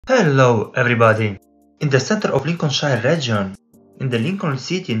Hello everybody! In the center of Lincolnshire region, in the Lincoln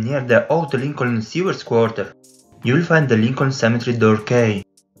city near the old Lincoln Sewers quarter, you will find the Lincoln Cemetery door key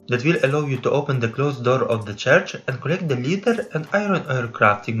that will allow you to open the closed door of the church and collect the leather and iron ore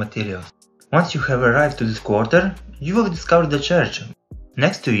crafting materials. Once you have arrived to this quarter, you will discover the church.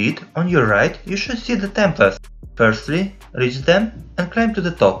 Next to it, on your right, you should see the Templars. Firstly, reach them and climb to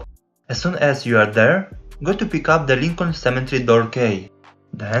the top. As soon as you are there, go to pick up the Lincoln Cemetery door key.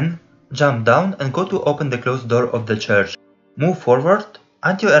 Then, jump down and go to open the closed door of the church. Move forward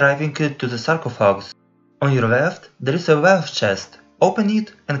until arriving to the sarcophagus. On your left, there is a wealth chest. Open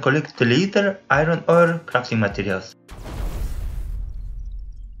it and collect the leather, iron ore, crafting materials.